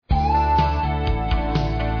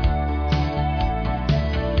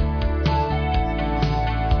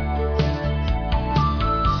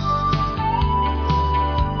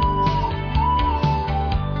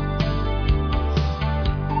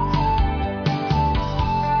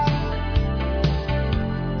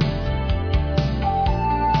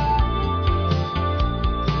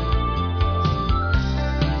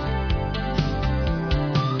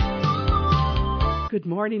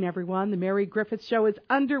morning, everyone. The Mary Griffith Show is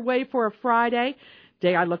underway for a Friday,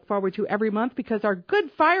 day I look forward to every month because our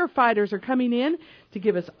good firefighters are coming in to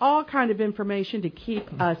give us all kind of information to keep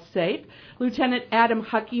us safe. Lieutenant Adam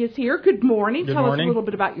Huckey is here. Good morning. Good Tell morning. us a little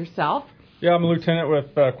bit about yourself. Yeah, I'm a lieutenant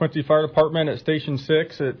with Quincy Fire Department at Station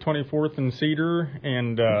 6 at 24th and Cedar,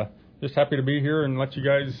 and just happy to be here and let you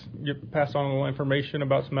guys pass on a little information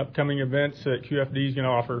about some upcoming events that QFD is going to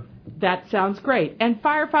offer. That sounds great. And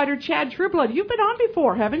firefighter Chad Trueblood, you've been on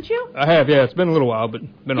before, haven't you? I have, yeah. It's been a little while, but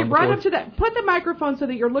been on Get right before. up to that. Put the microphone so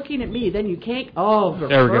that you're looking at me. Then you can't. Oh,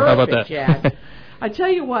 there we go. How about that? Chad. I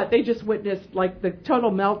tell you what, they just witnessed like the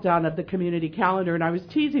total meltdown of the community calendar, and I was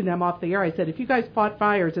teasing them off the air. I said, if you guys fought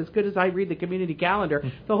fires as good as I read the community calendar,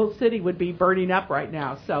 the whole city would be burning up right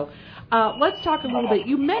now. So let's talk a little bit.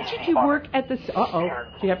 You mentioned you work at the... Uh-oh.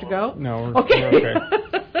 Do you have to go? No. Okay. We're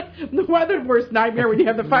okay. The weather worst nightmare when you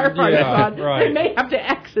have the firefighters on. Right. They may have to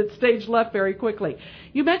exit stage left very quickly.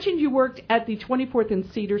 You mentioned you worked at the 24th and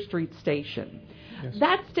Cedar Street station. Yes.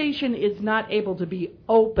 That station is not able to be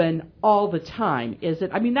open all the time, is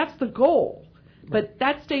it? I mean, that's the goal. But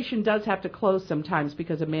that station does have to close sometimes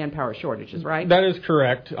because of manpower shortages, right? That is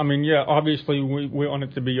correct. I mean, yeah, obviously we want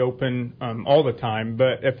it to be open all the time,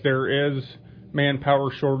 but if there is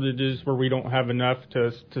manpower shortages where we don't have enough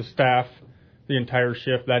to staff the entire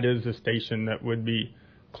shift, that is the station that would be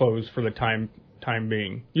closed for the time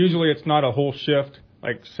being. Usually it's not a whole shift,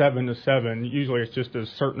 like 7 to 7. Usually it's just a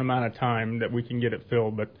certain amount of time that we can get it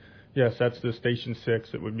filled. But, yes, that's the Station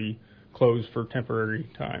 6 that would be closed for temporary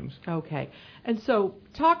times. Okay. And so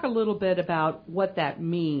talk a little bit about what that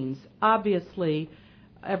means. Obviously,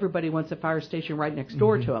 everybody wants a fire station right next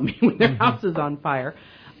door to them when their house is on fire.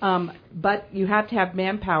 But you have to have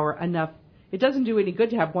manpower enough. It doesn't do any good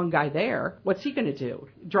to have one guy there. What's he going to do?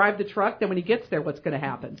 Drive the truck? Then when he gets there, what's going to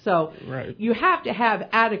happen? So right. You have to have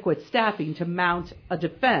adequate staffing to mount a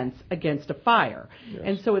defense against a fire. Yes.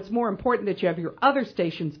 And so it's more important that you have your other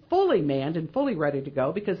stations fully manned and fully ready to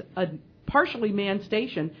go because a partially manned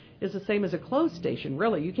station is the same as a closed station.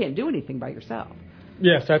 Really, you can't do anything by yourself.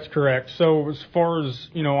 Yes, that's correct. So as far as,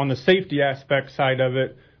 on the safety aspect side of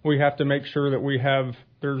it, we have to make sure that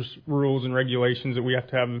there's rules and regulations that we have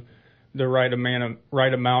to have the right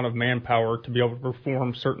amount of manpower to be able to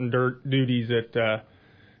perform certain duties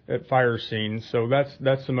at fire scenes. So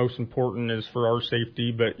that's the most important is for our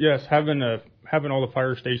safety. But yes, having all the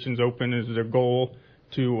fire stations open is the goal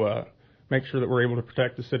to make sure that we're able to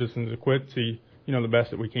protect the citizens of Quincy, the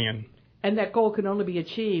best that we can. And that goal can only be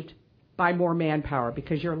achieved by more manpower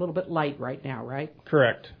because you're a little bit light right now, right?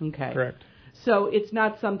 Correct. Okay. Correct. So it's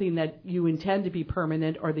not something that you intend to be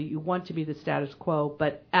permanent or that you want to be the status quo,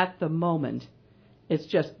 but at the moment, it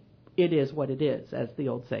is what it is, as the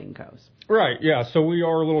old saying goes. Right, yeah. So we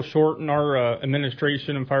are a little short, and our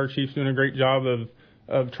administration and fire chief's doing a great job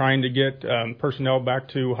of trying to get personnel back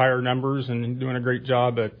to higher numbers and doing a great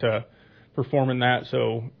job at performing that.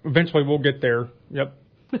 So eventually we'll get there. Yep.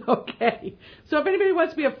 Okay. So if anybody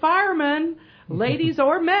wants to be a fireman, ladies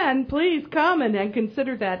or men, please come and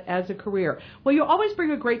consider that as a career. Well, you always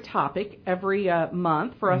bring a great topic every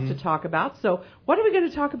month for us to talk about. So what are we going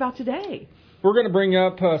to talk about today? We're going to bring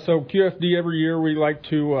up, so QFD every year we like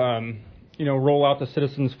to, roll out the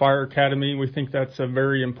Citizens Fire Academy. We think that's a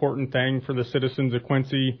very important thing for the citizens of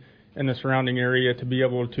Quincy and the surrounding area to be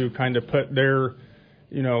able to kind of put their,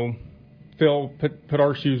 put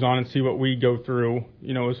our shoes on and see what we go through,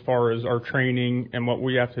 as far as our training and what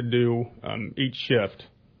we have to do each shift.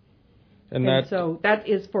 And so that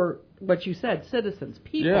is for what you said, citizens,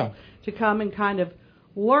 people, to come and kind of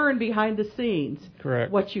learn behind the scenes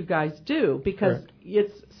Correct. What you guys do, because Correct.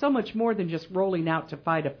 It's so much more than just rolling out to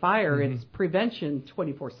fight a fire. It's prevention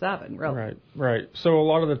 24/7, really. Right.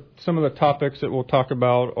 So some of the topics that we'll talk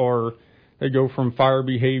about they go from fire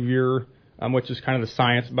behavior, which is kind of the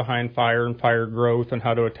science behind fire and fire growth and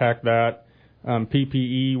how to attack that.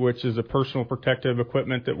 PPE, which is a personal protective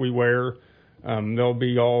equipment that we wear. They'll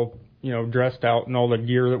be all, dressed out in all the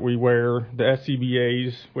gear that we wear. The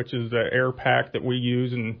SCBAs, which is the air pack that we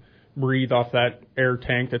use and breathe off that air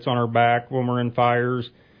tank that's on our back when we're in fires.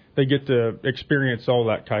 They get to experience all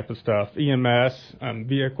that type of stuff. EMS,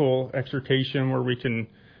 vehicle extrication, where we can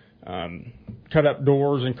cut up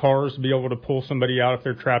doors and cars to be able to pull somebody out if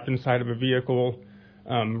they're trapped inside of a vehicle.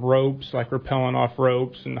 Ropes, like rappelling off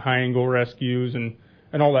ropes, and high angle rescues and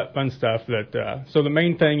all that fun stuff. So the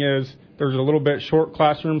main thing is there's a little bit short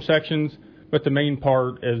classroom sections, but the main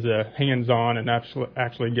part is hands-on and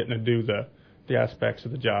actually getting to do the aspects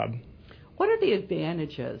of the job. What are the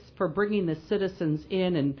advantages for bringing the citizens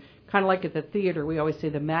in and kind of like at the theater, we always say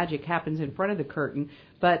the magic happens in front of the curtain,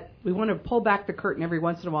 but we want to pull back the curtain every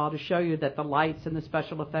once in a while to show you that the lights and the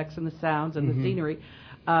special effects and the sounds and the scenery,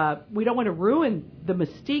 we don't want to ruin the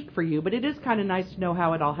mystique for you, but it is kind of nice to know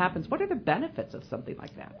how it all happens. What are the benefits of something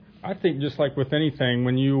like that? I think just like with anything,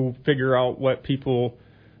 when you figure out what people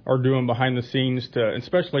are doing behind the scenes to,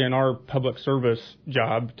 especially in our public service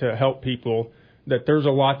job, to help people, that there's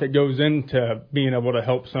a lot that goes into being able to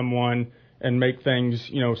help someone and make things,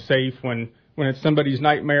 safe. When it's somebody's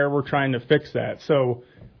nightmare, we're trying to fix that. So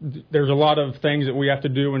there's a lot of things that we have to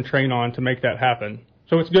do and train on to make that happen.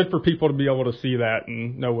 So it's good for people to be able to see that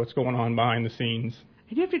and know what's going on behind the scenes.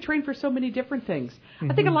 And you have to train for so many different things.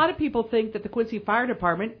 I think a lot of people think that the Quincy Fire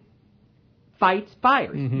Department fights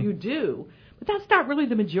fires. You do. But that's not really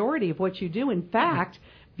the majority of what you do. In fact,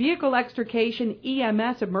 vehicle extrication,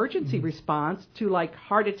 EMS, emergency response to like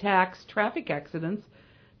heart attacks, traffic accidents,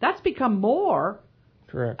 that's become more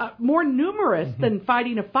numerous than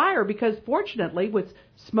fighting a fire, because fortunately with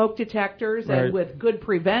smoke detectors and with good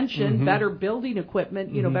prevention, better building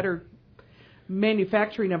equipment, better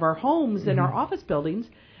manufacturing of our homes and our office buildings,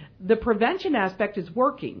 the prevention aspect is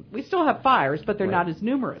working. We still have fires, but they're not as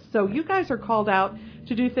numerous. So you guys are called out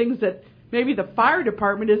to do things that maybe the fire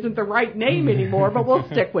department isn't the right name anymore, but we'll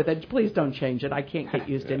stick with it. Please don't change it. I can't get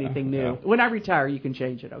used to anything new. When I retire, you can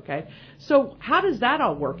change it, okay? So how does that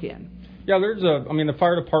all work in? Yeah, the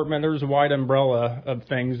fire department, there's a wide umbrella of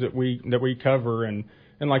things that we cover, and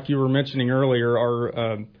like you were mentioning earlier,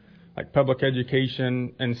 our like public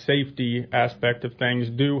education and safety aspect of things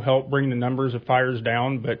do help bring the numbers of fires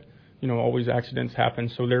down, but always accidents happen,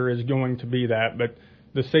 so there is going to be that. But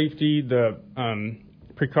the safety, the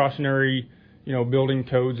precautionary, building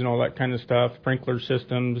codes and all that kind of stuff, sprinkler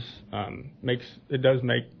systems, does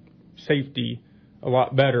make safety a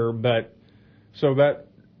lot better. But so that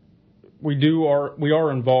we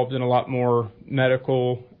are involved in a lot more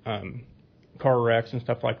medical car wrecks and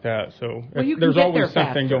stuff like that. So there's always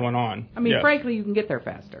something going on. I mean, frankly, you can get there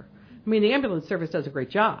faster. I mean, the ambulance service does a great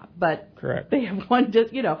job, but correct. They have one,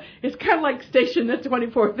 it's kind of like stationed at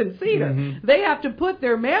 24th and Cedar. They have to put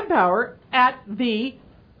their manpower at the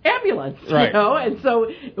ambulance, right. And so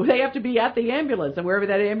they have to be at the ambulance, and wherever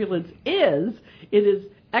that ambulance is, it is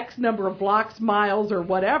X number of blocks, miles, or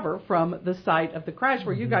whatever from the site of the crash,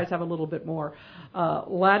 where you guys have a little bit more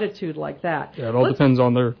latitude like that. Yeah, it all depends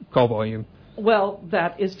on their call volume. Well,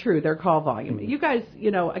 that is true, their call volume. You guys,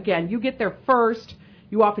 again, you get there first.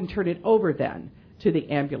 You often turn it over then to the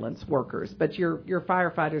ambulance workers. But your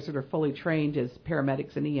firefighters that are fully trained as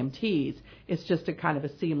paramedics and EMTs, it's just a kind of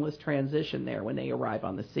a seamless transition there when they arrive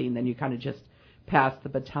on the scene. Then you kind of just pass the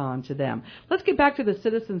baton to them. Let's get back to the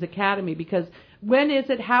Citizens Academy, because when is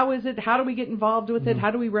it? How do we get involved with it?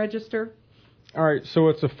 How do we register? All right, so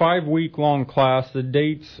it's a 5-week-long class. The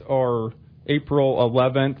dates are April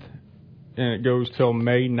 11th, and it goes till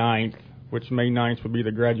May 9th, which May 9th would be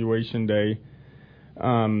the graduation day.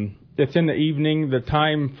 It's in the evening. The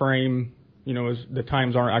time frame, the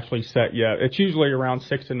times aren't actually set yet. It's usually around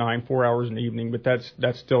 6 to 9, 4 hours in the evening, but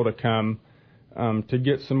that's still to come. To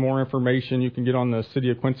get some more information, you can get on the City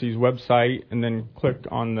of Quincy's website and then click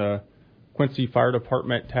on the Quincy Fire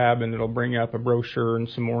Department tab, and it'll bring up a brochure and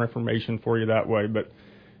some more information for you that way. But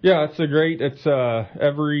yeah, it's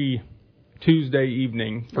every Tuesday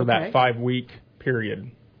evening for that 5-week period.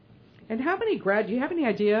 And how many do you have any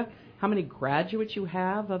idea how many graduates you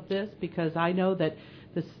have of this? Because I know that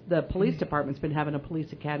the police department's been having a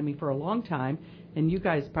police academy for a long time, and you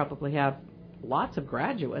guys probably have lots of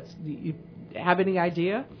graduates. Do you have any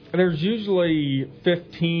idea? There's usually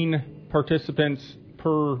 15 participants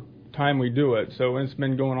per time we do it, so it's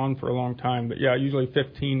been going on for a long time. But yeah, usually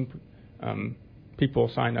 15 people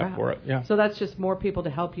sign up for it. Yeah. So that's just more people to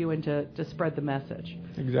help you and to spread the message.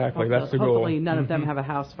 Exactly. That's the goal. Hopefully none of them have a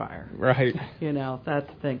house fire. Right. That's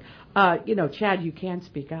the thing. Chad, you can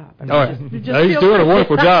speak up. He's doing a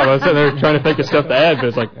wonderful job. I was sitting there trying to think of stuff to add, but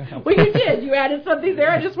it's like... Well, you did. You added something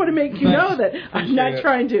there. I just want to make you know that I'm not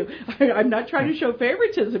trying to show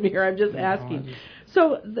favoritism here. I'm just asking.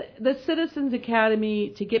 So the Citizens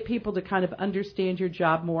Academy, to get people to kind of understand your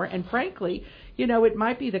job more, and frankly, it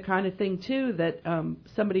might be the kind of thing, too, that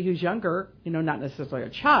somebody who's younger, not necessarily a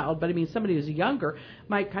child, but I mean somebody who's younger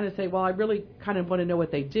might kind of say, well, I really kind of want to know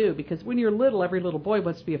what they do, because when you're little, every little boy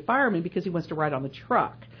wants to be a fireman because he wants to ride on the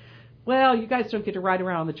truck. Well, you guys don't get to ride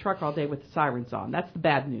around on the truck all day with the sirens on. That's the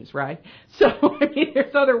bad news, right? So, I mean,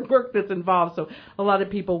 there's other work that's involved, so a lot of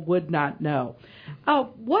people would not know.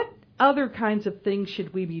 What other kinds of things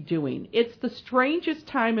should we be doing? It's the strangest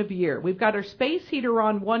time of year. We've got our space heater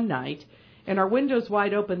on one night, and our windows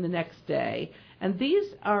wide open the next day. And these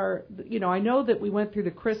are, I know that we went through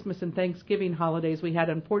the Christmas and Thanksgiving holidays. We had,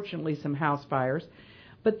 unfortunately, some house fires.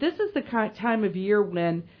 But this is the time of year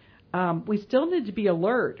when we still need to be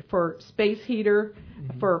alert for space heater,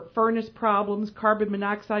 for furnace problems, carbon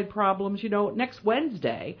monoxide problems. Next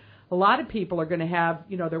Wednesday, a lot of people are going to have,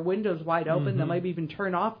 their windows wide open. They'll maybe even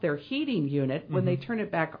turn off their heating unit. When they turn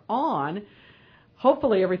it back on,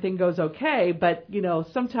 hopefully everything goes okay, but,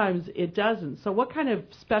 sometimes it doesn't. So what kind of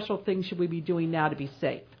special things should we be doing now to be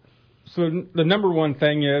safe? So the number one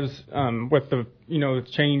thing is with the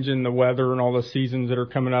change in the weather and all the seasons that are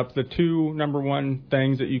coming up, the two number one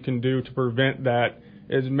things that you can do to prevent that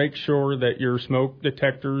is make sure that your smoke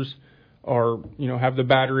detectors are, have the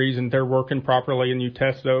batteries and they're working properly, and you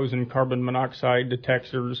test those, and carbon monoxide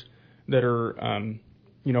detectors that are,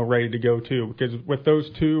 ready to go too. Because with those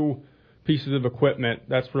two pieces of equipment,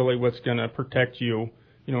 that's really what's going to protect you,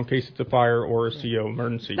 in case it's a fire or a CO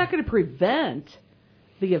emergency. It's not going to prevent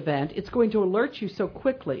the event. It's going to alert you so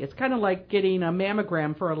quickly. It's kind of like getting a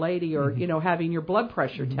mammogram for a lady, or having your blood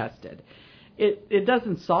pressure tested. It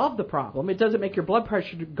doesn't solve the problem. It doesn't make your blood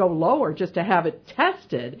pressure go lower just to have it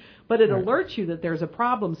tested, but it alerts you that there's a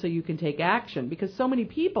problem so you can take action, because so many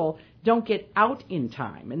people don't get out in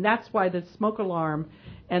time, and that's why the smoke alarm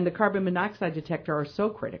and the carbon monoxide detector are so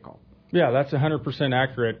critical. Yeah, that's 100%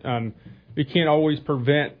 accurate. You can't always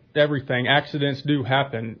prevent everything. Accidents do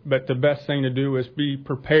happen, but the best thing to do is be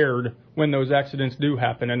prepared when those accidents do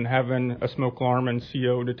happen, and having a smoke alarm and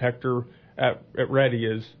CO detector at ready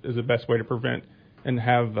is the best way to prevent and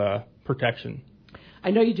have protection. I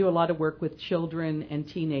know you do a lot of work with children and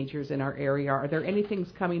teenagers in our area. Are there any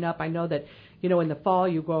things coming up? I know that, in the fall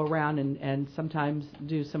you go around and sometimes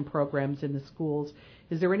do some programs in the schools.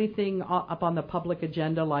 Is there anything up on the public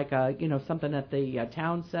agenda, like something at the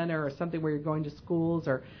town center, or something where you're going to schools,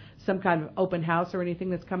 or some kind of open house or anything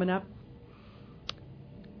that's coming up?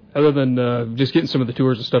 Other than just getting some of the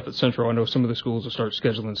tours and stuff at Central, I know some of the schools will start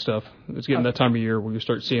scheduling stuff. It's getting that time of year where you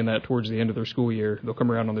start seeing that towards the end of their school year. They'll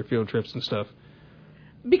come around on their field trips and stuff.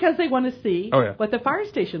 Because they want to see what the fire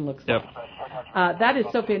station looks like. That is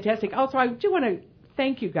so fantastic. Also, I do want to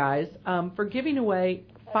thank you guys for giving away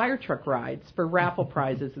fire truck rides for raffle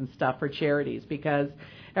prizes and stuff for charities, because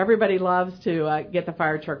everybody loves to get the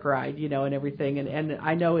fire truck ride, and everything. And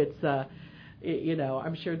I know it's,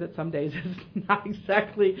 I'm sure that some days it's not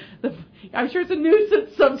exactly, I'm sure it's a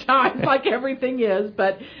nuisance sometimes, like everything is,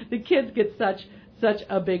 but the kids get such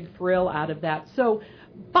a big thrill out of that. So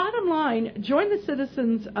bottom line, join the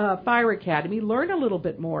Citizens Fire Academy, learn a little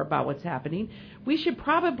bit more about what's happening. We should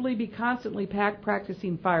probably be constantly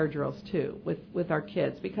practicing fire drills, too, with our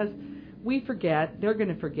kids, because we forget, they're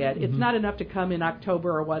going to forget. It's not enough to come in October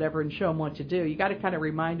or whatever and show them what to do. You got to kind of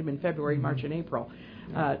remind them in February, March, and April.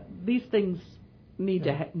 These things need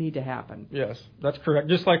to happen. Yes, that's correct.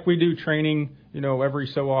 Just like we do training, every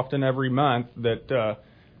so often, every month,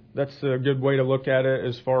 that's a good way to look at it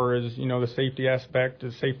as far as, the safety aspect,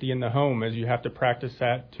 the safety in the home, as you have to practice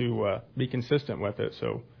that to be consistent with it.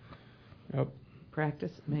 So,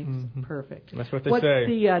 practice makes perfect. That's what they What's say.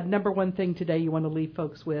 What's the number one thing today you want to leave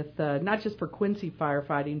folks with, not just for Quincy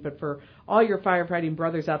firefighting, but for all your firefighting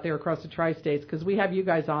brothers out there across the tri-states? Because we have you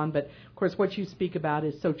guys on, but, of course, what you speak about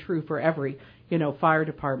is so true for every, fire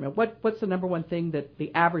department. What's the number one thing that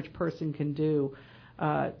the average person can do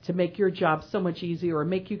to make your job so much easier, or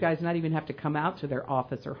make you guys not even have to come out to their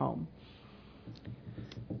office or home?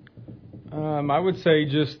 I would say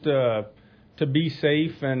just to be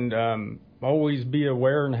safe and always be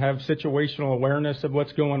aware and have situational awareness of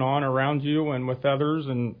what's going on around you and with others,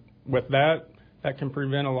 and with that can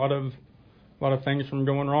prevent a lot of things from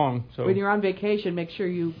going wrong. So when you're on vacation, make sure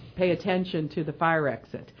you pay attention to the fire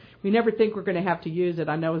exit. We never think we're going to have to use it.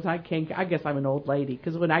 I know I guess I'm an old lady,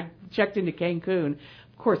 because when I checked into Cancun,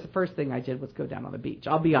 of course, the first thing I did was go down on the beach.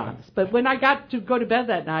 I'll be honest. But when I got to go to bed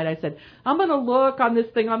that night, I said, I'm going to look on this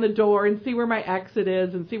thing on the door and see where my exit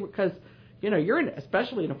is, and see, because, you're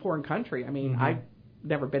especially in a foreign country. I mean, I've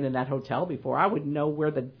never been in that hotel before. I wouldn't know where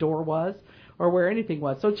the door was or where anything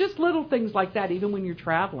was. So just little things like that, even when you're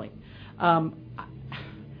traveling.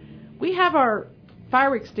 We have our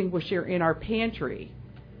fire extinguisher in our pantry.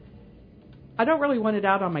 I don't really want it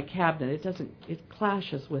out on my cabinet. It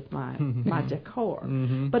clashes with my decor.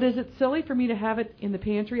 But is it silly for me to have it in the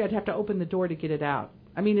pantry? I'd have to open the door to get it out.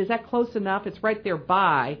 I mean, is that close enough? It's right there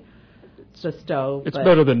by the stove. It's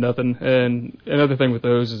better than nothing. And another thing with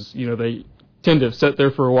those is, they tend to sit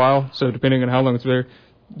there for a while. So depending on how long it's there,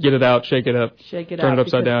 get it out, shake it up, turn it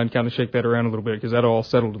upside down, kind of shake that around a little bit, because that'll all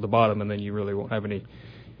settle to the bottom, and then you really won't have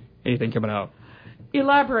anything coming out.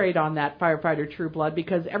 Elaborate on that, Firefighter True Blood,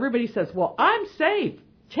 because everybody says, well, I'm safe.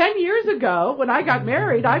 10 years ago, when I got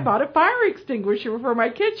married, I bought a fire extinguisher for my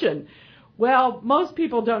kitchen. Well, most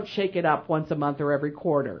people don't shake it up once a month or every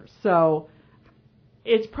quarter. So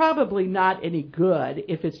it's probably not any good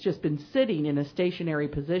if it's just been sitting in a stationary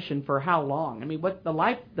position for how long? I mean,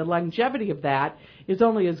 the longevity of that is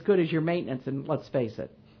only as good as your maintenance, and let's face it,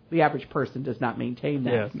 the average person does not maintain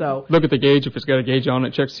that. Yeah. So look at the gauge. If it's got a gauge on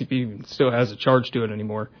it, check to see if it even still has a charge to it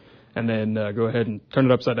anymore. And then go ahead and turn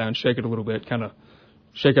it upside down, shake it a little bit, kind of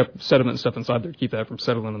shake up sediment and stuff inside there to keep that from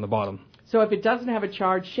settling in the bottom. So if it doesn't have a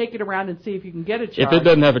charge, shake it around and see if you can get a charge. If it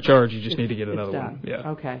doesn't have a charge, you just need to get another done. one.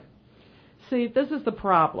 Yeah. Okay. See, this is the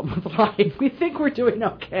problem with life. We think we're doing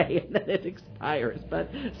okay, and then it expires. But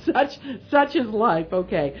such is life.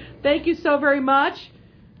 Okay. Thank you so very much.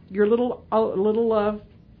 Your little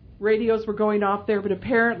radios were going off there, but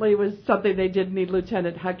apparently it was something they did need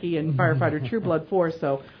Lieutenant Huckey and Firefighter True Blood for.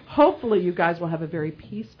 So hopefully you guys will have a very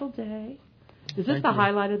peaceful day. Is this the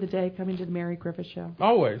highlight of the day, coming to the Mary Griffith Show?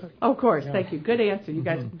 Always. Oh, of course. Yeah. Thank you. Good answer. You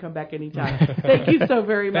guys can come back anytime. Thank you so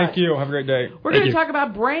very much. Thank you. Have a great day. We're going to talk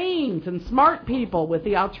about brains and smart people with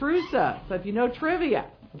the Altrusa. So if you know trivia,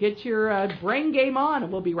 get your brain game on,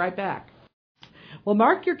 and we'll be right back. Well,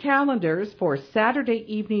 mark your calendars for Saturday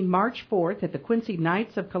evening, March 4th at the Quincy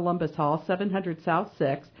Knights of Columbus Hall, 700 South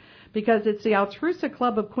 6, because it's the Altrusa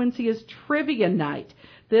Club of Quincy's Trivia Night.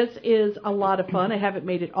 This is a lot of fun. I haven't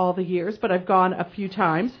made it all the years, but I've gone a few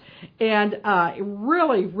times. And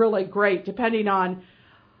really, really great, depending on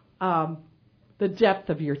the depth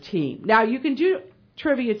of your team. Now, you can do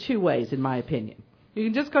trivia two ways, in my opinion. You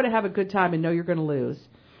can just go to have a good time and know you're going to lose.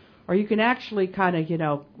 Or you can actually kind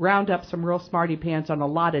of, round up some real smarty pants on a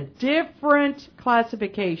lot of different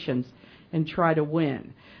classifications and try to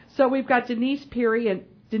win. So we've got Denise Piercy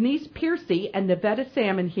and Nevada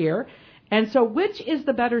Salmon here. And so which is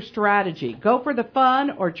the better strategy? Go for the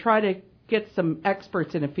fun or try to get some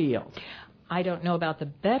experts in a field? I don't know about the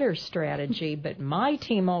better strategy, but my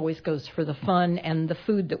team always goes for the fun and the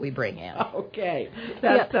food that we bring in. Okay,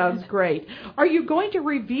 that sounds great. Are you going to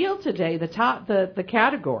reveal today the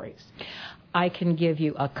categories? I can give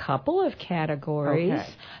you a couple of categories. Okay.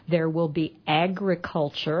 There will be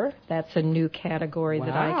agriculture. That's a new category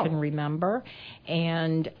that I can remember.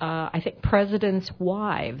 And I think presidents'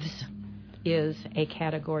 wives is a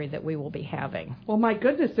category that we will be having. Well, my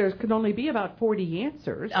goodness, there can only be about 40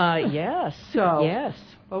 answers. Yes. So, yes.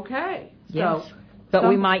 Okay. Yes. So, but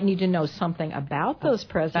we might need to know something about those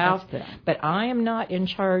presidents. About them. But I am not in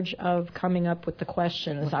charge of coming up with the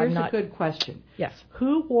questions. Well, here's a good question. Yes.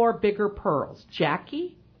 Who wore bigger pearls,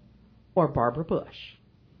 Jackie or Barbara Bush?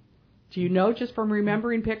 Do you know just from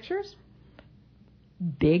remembering pictures?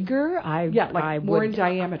 Bigger? More in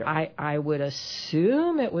diameter. I would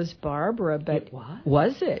assume it was Barbara, but it was?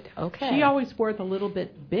 Was it? Okay. She always wore the little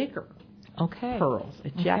bit bigger pearls.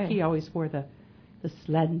 Jackie always wore the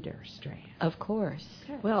slender strand. Of course.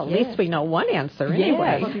 Well, at least we know one answer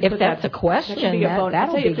anyway. Well, if that's a question,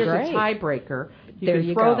 that'll be if there's great. a tiebreaker, There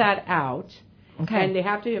you can throw that out. Okay. And they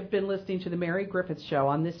have to have been listening to the Mary Griffith Show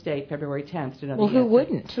on this date, February 10th, to know the who answer.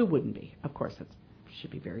 wouldn't? Who wouldn't be? Of course, it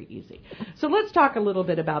should be very easy. So let's talk a little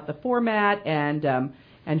bit about the format and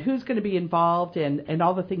who's going to be involved and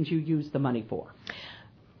all the things you use the money for.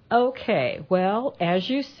 Okay. Well, as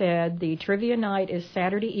you said, the trivia night is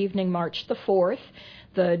Saturday evening, March the 4th.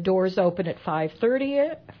 The doors open at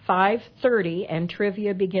 5:30, and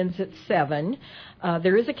trivia begins at 7.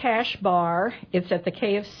 There is a cash bar. It's at the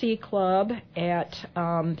KFC Club at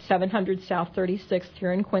 700 South 36th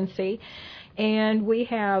here in Quincy. And we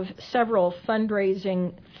have several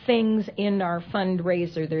fundraising things in our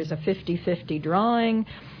fundraiser. There's a 50-50 drawing.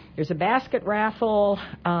 There's a basket raffle.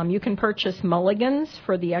 You can purchase mulligans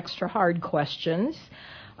for the extra hard questions.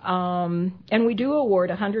 And we do award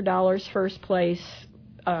 $100 first place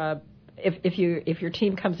if your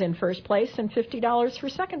team comes in first place, and $50 for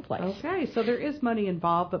second place. Okay, so there is money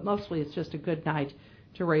involved, but mostly it's just a good night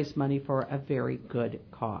to raise money for a very good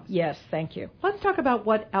cause. Yes, thank you. Let's talk about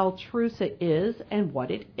what Altrusa is and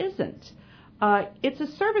what it isn't. It's a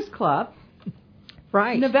service club.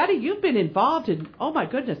 Right. Nevada, you've been involved in, oh my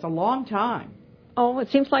goodness, a long time. Oh, it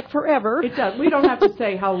seems like forever. It does. We don't have to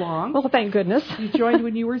say how long. Well, thank goodness. You joined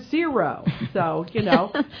when you were 0, so,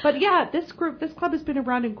 But yeah, this club has been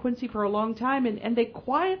around in Quincy for a long time, and they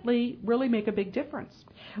quietly really make a big difference.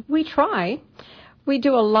 We try. We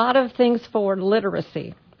do a lot of things for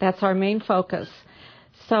literacy. That's our main focus.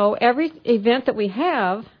 So every event that we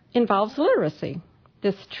have involves literacy.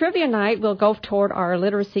 This trivia night will go toward our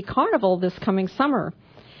literacy carnival this coming summer.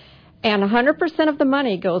 And 100% of the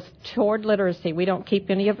money goes toward literacy. We don't keep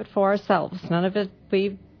any of it for ourselves. None of it.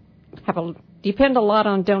 We depend a lot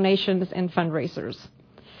on donations and fundraisers.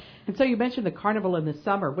 And so you mentioned the carnival in the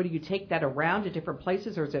summer. What, do you take that around to different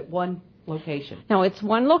places, or is it one location? No, it's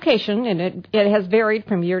one location, and it has varied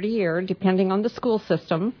from year to year depending on the school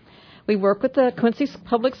system. We work with the Quincy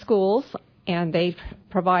Public Schools, and they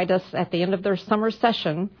provide us at the end of their summer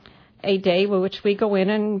session a day in which we go in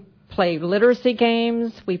and play literacy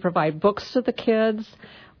games. We provide books to the kids.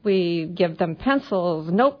 We give them pencils,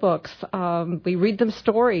 notebooks. We read them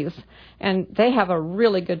stories, and they have a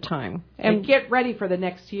really good time. And get ready for the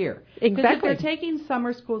next year. Exactly. Because if they're taking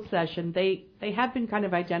summer school session, they have been kind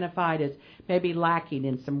of identified as maybe lacking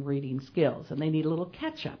in some reading skills, and they need a little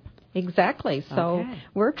catch-up. Exactly. So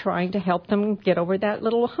we're trying to help them get over that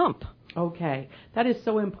little hump. Okay. That is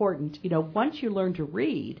so important. You know, once you learn to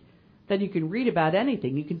read, then you can read about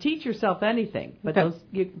anything. You can teach yourself anything. But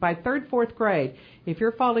by third, fourth grade, if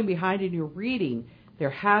you're falling behind in your reading, there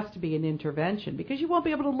has to be an intervention, because you won't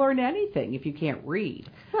be able to learn anything if you can't read.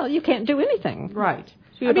 Well, you can't do anything. Right.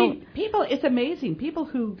 I mean, people, it's amazing. People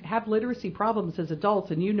who have literacy problems as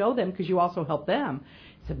adults, and you know them because you also help them,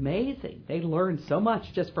 it's amazing. They learn so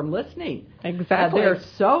much just from listening. Exactly. They're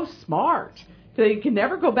so smart. They can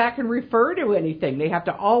never go back and refer to anything. They have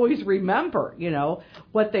to always remember, you know,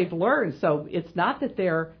 what they've learned. So it's not that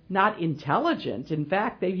they're not intelligent. In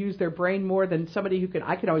fact, they use their brain more than somebody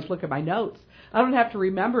I can always look at my notes. I don't have to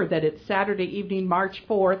remember that it's Saturday evening, March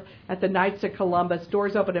 4th at the Knights of Columbus.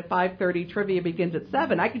 Doors open at 5:30. Trivia begins at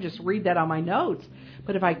 7. I can just read that on my notes.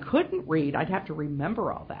 But if I couldn't read, I'd have to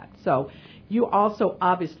remember all that. So you also,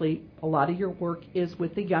 obviously, a lot of your work is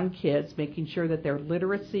with the young kids, making sure that their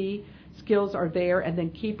literacy skills are there, and then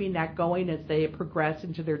keeping that going as they progress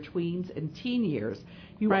into their tweens and teen years.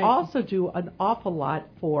 You also do an awful lot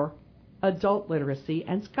for adult literacy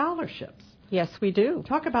and scholarships. Yes, we do.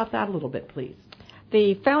 Talk about that a little bit, please.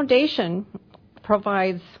 The foundation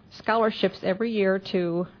provides scholarships every year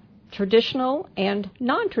to traditional and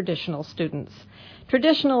non-traditional students.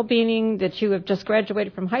 Traditional meaning that you have just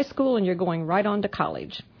graduated from high school and you're going right on to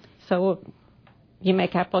college. So you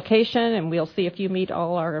make application, and we'll see if you meet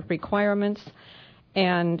all our requirements,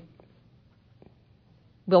 and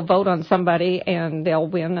we'll vote on somebody, and they'll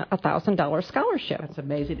win a $1,000 scholarship. That's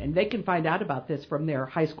amazing. And they can find out about this from their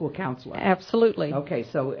high school counselor. Absolutely. Okay,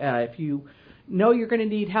 so if you know you're going to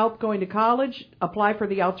need help going to college, apply for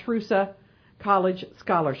the Altrusa College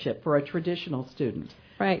Scholarship for a traditional student.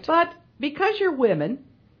 Right. But because you're women,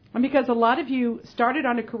 and because a lot of you started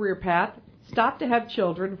on a career path, stopped to have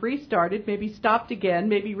children, restarted, maybe stopped again,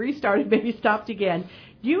 maybe restarted, maybe stopped again,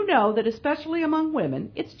 you know that especially among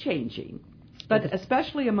women, it's changing. But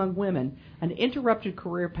especially among women, an interrupted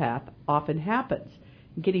career path often happens.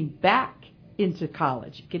 Getting back into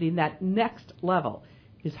college, getting that next level,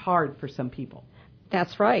 is hard for some people.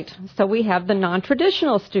 That's right. So we have the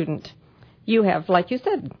non-traditional student. You have, like you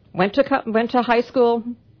said, went to high school,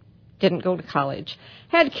 didn't go to college,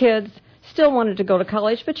 had kids, still wanted to go to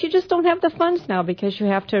college, but you just don't have the funds now because you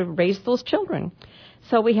have to raise those children.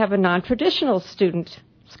 So we have a non-traditional student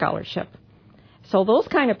scholarship. So those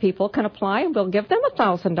kind of people can apply, and we'll give them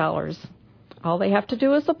 $1,000. All they have to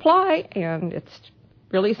do is apply, and it's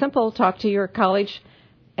really simple. Talk to your college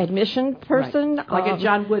admission person. Right. Like at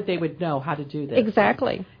John Wood, they would know how to do this.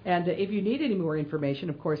 Exactly. And if you need any more information,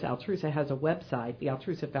 of course, Altrusa has a website. The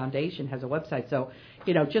Altrusa Foundation has a website. So,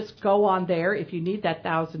 you know, just go on there. If you need that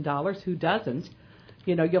 $1,000, who doesn't?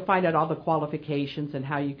 You know, you'll find out all the qualifications and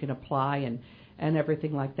how you can apply and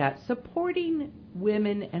everything like that. Supporting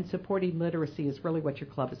women and supporting literacy is really what your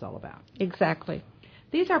club is all about. Exactly.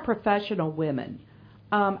 These are professional women.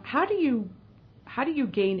 How do you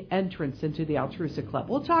gain entrance into the Altrusa Club?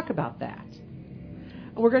 We'll talk about that.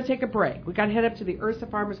 We're going to take a break. We've got to head up to the Ursa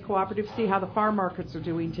Farmers Cooperative, see how the farm markets are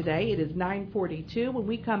doing today. It is 9:42. When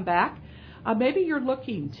we come back, maybe you're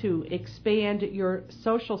looking to expand your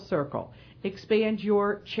social circle, expand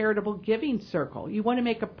your charitable giving circle. You want to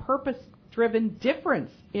make a purpose-driven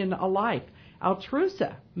difference in a life.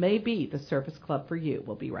 Altrusa may be the service club for you.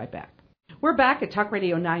 We'll be right back. We're back at Talk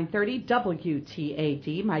Radio 930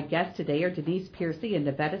 WTAD. My guests today are Denise Piercy and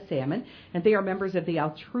Nevada Salmon, and they are members of the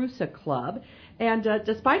Altrusa Club. And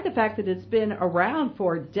despite the fact that it's been around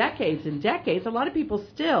for decades and decades, a lot of people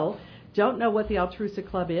still don't know what the Altrusa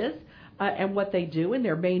Club is and what they do, and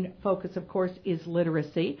their main focus, of course, is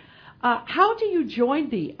literacy. How do you join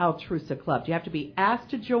the Altrusa Club? Do you have to be asked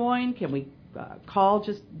to join? Can we call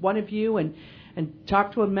just one of you and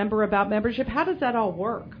talk to a member about membership? How does that all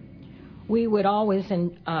work? We would always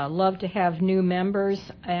love to have new members,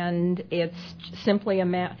 and it's simply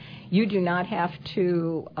you do not have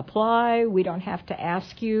to apply. We don't have to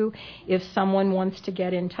ask you. If someone wants to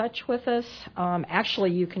get in touch with us,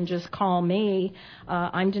 actually you can just call me.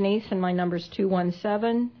 I'm Denise, and my number is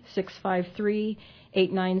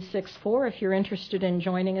 217-653-8964 if you're interested in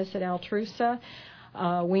joining us at Altrusa.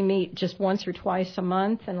 We meet just once or twice a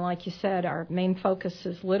month, and like you said, our main focus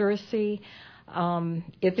is literacy.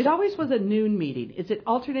 It always was a noon meeting. Is it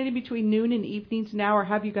alternating between noon and evenings now, or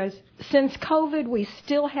have you guys? Since COVID, we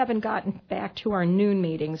still haven't gotten back to our noon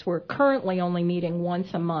meetings. We're currently only meeting once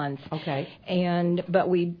a month. Okay. But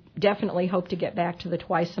we definitely hope to get back to the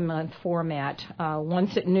twice a month format.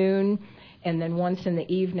 Once at noon, and then once in the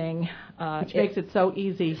evening. Which makes it so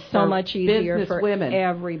easy. So much easier for women.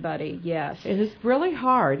 Everybody. Yes. It is really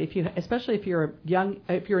hard especially if you're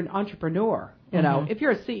an entrepreneur. You know, if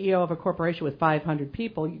you're a CEO of a corporation with 500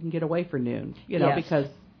 people, you can get away for noon. Yes. Because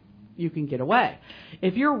you can get away.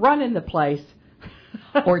 If you're running the place,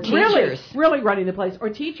 or teachers, really running the place, or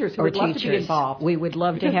teachers who would love to be involved. We would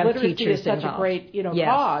love to have literacy teachers is such involved. a great Yes.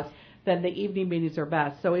 cause. Then the evening meetings are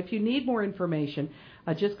best. So if you need more information,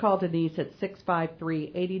 just call Denise at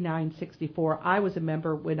 653-8964. I was a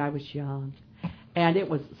member when I was young, and it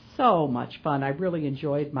was so much fun. I really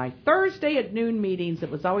enjoyed my Thursday at noon meetings.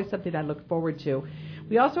 It was always something I looked forward to.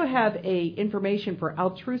 We also have information for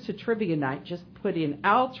Altrusa Trivia Night. Just put in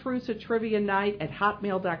Altrusa Trivia Night at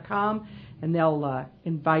hotmail.com, and they'll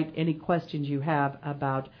invite any questions you have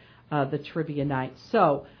about the trivia night.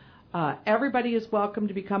 So everybody is welcome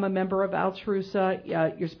to become a member of Altrusa.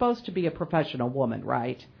 You're supposed to be a professional woman,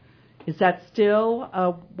 right? Is that still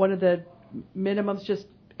one of the minimums? Just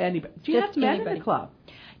anybody? Do you Just have men anybody. in the club?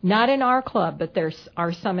 Not in our club, but there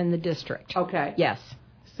are some in the district. Okay. Yes.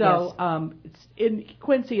 So in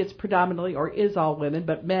Quincy, it's predominantly or is all women,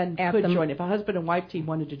 but men could join. If a husband and wife team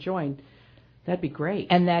wanted to join, that'd be great.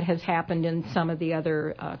 And that has happened in some of the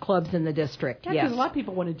other clubs in the district. Yeah, yes. because a lot of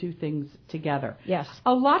people want to do things together. Yes.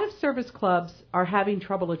 A lot of service clubs are having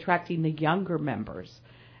trouble attracting the younger members.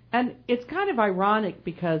 And it's kind of ironic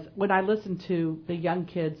because when I listen to the young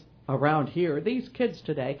kids around here, these kids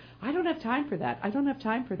today, I don't have time for that. I don't have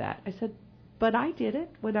time for that. I said, but I did it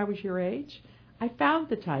when I was your age. I found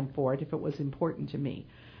the time for it if it was important to me.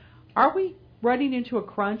 Are we running into a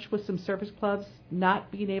crunch with some service clubs not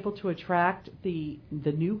being able to attract the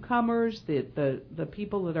newcomers, the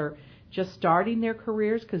people that are just starting their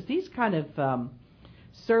careers? Because these kind of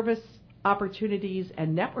service opportunities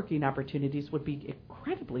and networking opportunities would be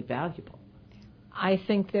incredibly valuable. I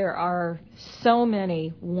think there are so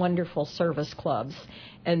many wonderful service clubs,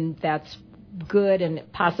 and that's good and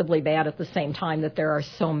possibly bad at the same time that there are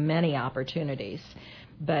so many opportunities.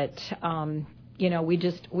 But,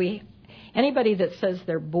 anybody that says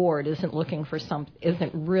they're bored isn't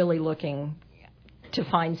really looking to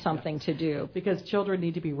find something to do. Because children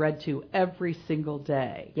need to be read to every single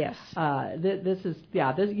day. Yes.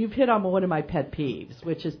 You've hit on one of my pet peeves,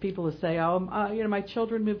 which is people who say, my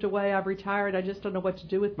children moved away, I've retired, I just don't know what to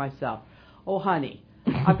do with myself. Oh, honey,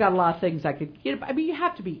 I've got a lot of things I could, you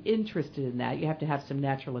have to be interested in that. You have to have some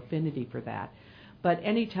natural affinity for that. But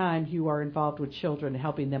anytime you are involved with children,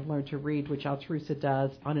 helping them learn to read, which Altrusa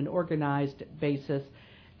does on an organized basis,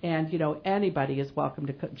 and, anybody is welcome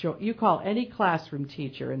to you call any classroom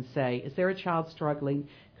teacher and say, is there a child struggling?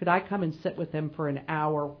 Could I come and sit with them for an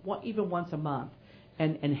hour, even once a month,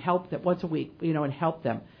 and help them once a week, and help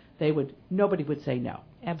them? Nobody would say no.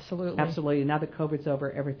 Absolutely. Absolutely. Now that COVID's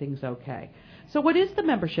over, everything's okay. So what is the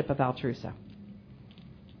membership of Altrusa?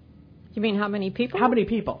 You mean how many people? How many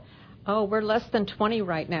people? Oh, we're less than 20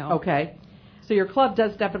 right now. Okay. So your club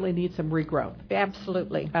does definitely need some regrowth.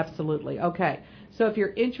 Absolutely. Absolutely. Okay. So if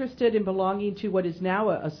you're interested in belonging to what is now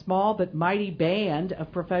a small but mighty band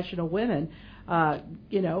of professional women,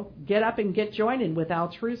 get up and get joining with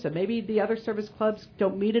Altrusa. Maybe the other service clubs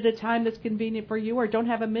don't meet at a time that's convenient for you or don't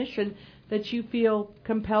have a mission that you feel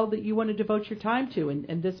compelled that you want to devote your time to,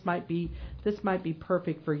 and this might be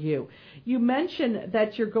perfect for you. You mentioned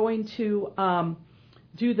that you're going to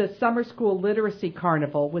do the summer school literacy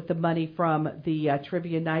carnival with the money from the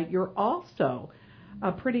trivia night. You're also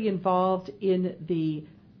pretty involved in the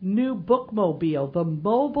new bookmobile, the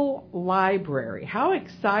mobile library. How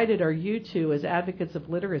excited are you two as advocates of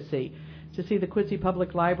literacy to see the Quincy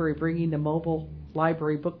Public Library bringing the mobile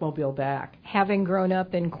library bookmobile back? Having grown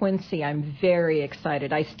up in Quincy, I'm very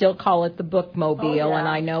excited. I still call it the bookmobile, and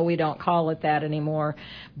I know we don't call it that anymore,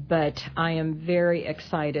 but I am very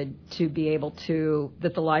excited to be able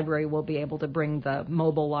that the library will be able to bring the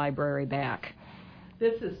mobile library back.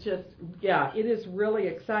 This is just, it is really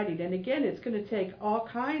exciting. And again, it's going to take all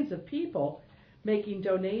kinds of people making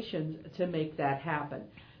donations to make that happen.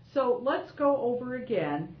 So let's go over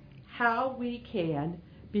again how we can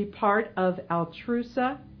be part of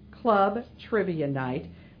Altrusa Club Trivia Night.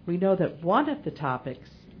 We know that one of the topics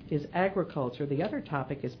is agriculture. The other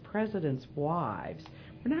topic is presidents' wives.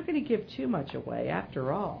 We're not going to give too much away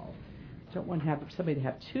after all. Don't want to have somebody to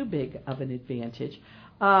have too big of an advantage.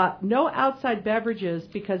 No outside beverages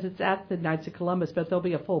because it's at the Knights of Columbus, but there'll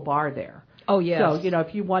be a full bar there. Oh, yes. So,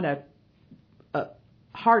 if you want a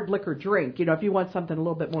hard liquor drink, if you want something a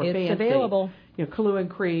little bit more fancy. It's available. Kahlua and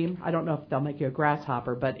cream. I don't know if they'll make you a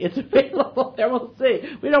grasshopper, but it's available there. We'll see.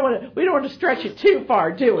 We don't want to stretch it too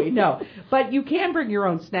far, do we? No. But you can bring your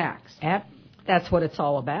own snacks. That's what it's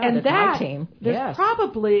all about and at that, my team. There's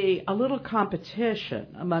probably a little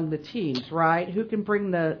competition among the teams, right? Who can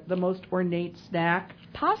bring the most ornate snack?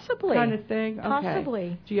 Possibly. Kind of thing? Okay.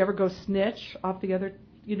 Possibly. Do you ever go snitch off the other?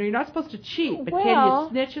 You're not supposed to cheat, but can you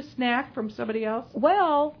snitch a snack from somebody else?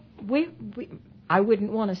 Well, I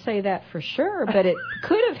wouldn't want to say that for sure, but it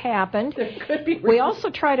could have happened. There could be. We also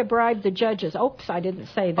try to bribe the judges. Oops, I didn't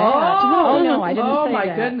say that. Oh no, I didn't say that. Oh,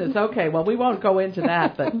 my goodness. Okay, well, we won't go into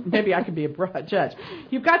that, but maybe I can be a judge.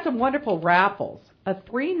 You've got some wonderful raffles. A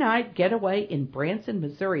 3-night getaway in Branson,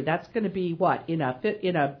 Missouri. That's going to be what? In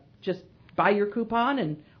a just buy your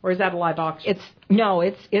coupon, or is that a live auction?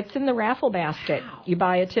 It's in the raffle basket. Wow. You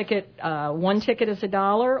buy a ticket. One ticket is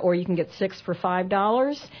 $1, or you can get 6 for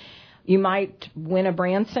 $5. You might win a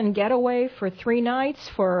Branson getaway for 3 nights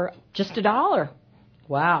for just $1.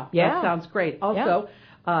 Wow. Yeah. That sounds great. Also,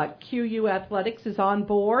 QU Athletics is on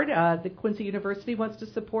board. The Quincy University wants to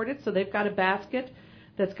support it, so they've got a basket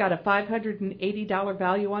that's got a $580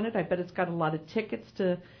 value on it. I bet it's got a lot of tickets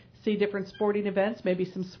to see different sporting events, maybe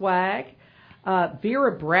some swag.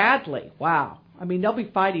 Vera Bradley. Wow. I mean, they'll be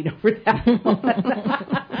fighting over that one.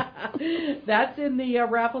 That's in the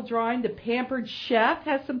raffle drawing. The Pampered Chef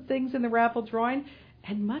has some things in the raffle drawing,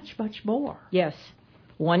 and much, much more. Yes,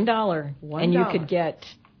 $1. And you could get,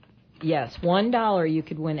 $1. You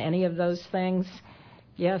could win any of those things.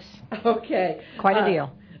 Yes. Okay. Quite a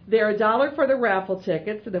deal. They're $1 for the raffle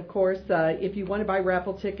tickets, and of course, if you want to buy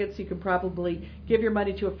raffle tickets, you can probably give your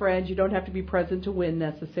money to a friend. You don't have to be present to win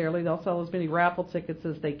necessarily. They'll sell as many raffle tickets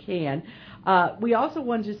as they can. We also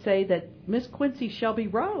wanted to say that Miss Quincy Shelby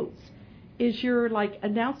Rhodes is your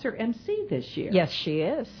announcer MC this year. Yes, she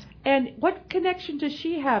is. And what connection does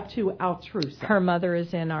she have to Altrusa? Her mother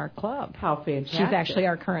is in our club. How fantastic! She's actually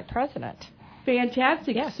our current president.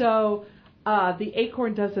 Fantastic. Yes. So the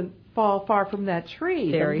acorn doesn't fall far from that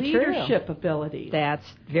tree. Very the leadership ability. That's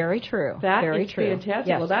very true. That very is true. Fantastic.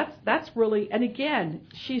 Yes. Well, that's really, and again,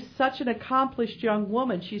 she's such an accomplished young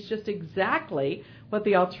woman. She's just exactly what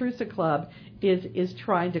the Altrusa Club is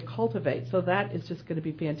trying to cultivate. So that is just going to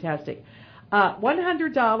be fantastic.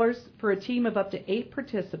 $100 for a team of up to 8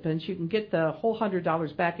 participants. You can get the whole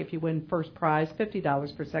 $100 back if you win first prize,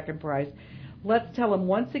 $50 for second prize. Let's tell them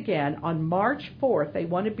once again, on March 4th, they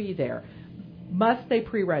want to be there. Must they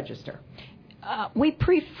pre-register? We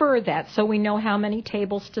prefer that so we know how many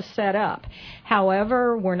tables to set up.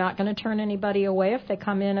 However, we're not going to turn anybody away if they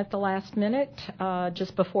come in at the last minute,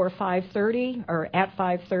 just before 5:30 or at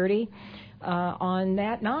 5:30 on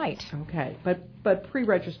that night. Okay, but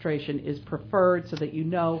pre-registration is preferred so that you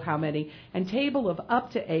know how many. And table of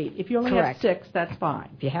up to 8. If you only Correct. have 6, that's fine.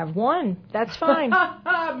 If you have 1, that's fine.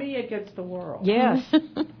 Me against the world. Yes.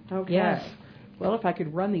 Okay. Yes. Well, if I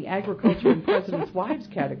could run the agriculture and president's wives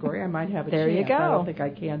category, I might have a there chance. You go. I don't think I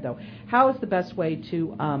can, though. How is the best way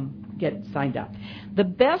to get signed up? The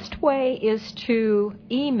best way is to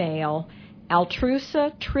email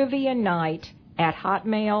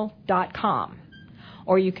altrusatrivianight@hotmail.com.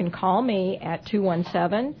 Or you can call me at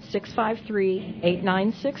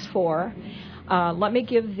 217-653-8964. Let me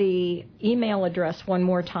give the email address one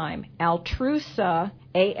more time. Altrusa,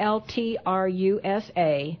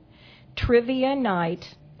 ALTRUSA,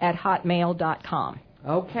 trivianight@hotmail.com.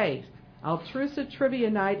 Okay.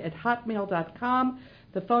 altrusatrivianight@hotmail.com.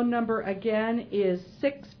 The phone number, again, is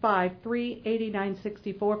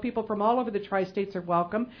 653-8964. People from all over the tri-states are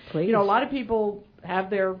welcome. Please. A lot of people have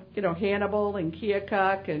their, Hannibal and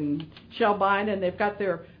Keokuk and Shelbina, and they've got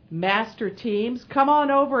their master teams. Come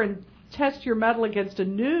on over and test your mettle against a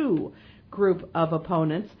new group of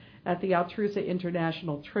opponents at the Altrusa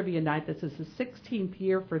International Trivia Night. This is the 16th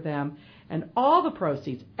year for them. And all the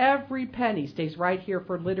proceeds, every penny, stays right here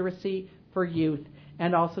for literacy for youth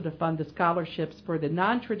and also to fund the scholarships for the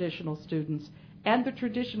non-traditional students and the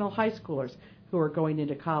traditional high schoolers who are going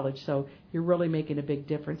into college. So you're really making a big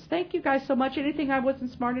difference. Thank you guys so much. Anything I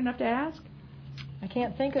wasn't smart enough to ask? I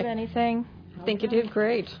can't think of anything. I think you did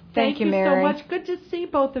great. Thank you, so Mary. much. Good to see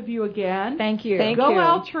both of you again. Thank you. Thank Go you.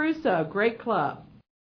 Altrusa. Great club.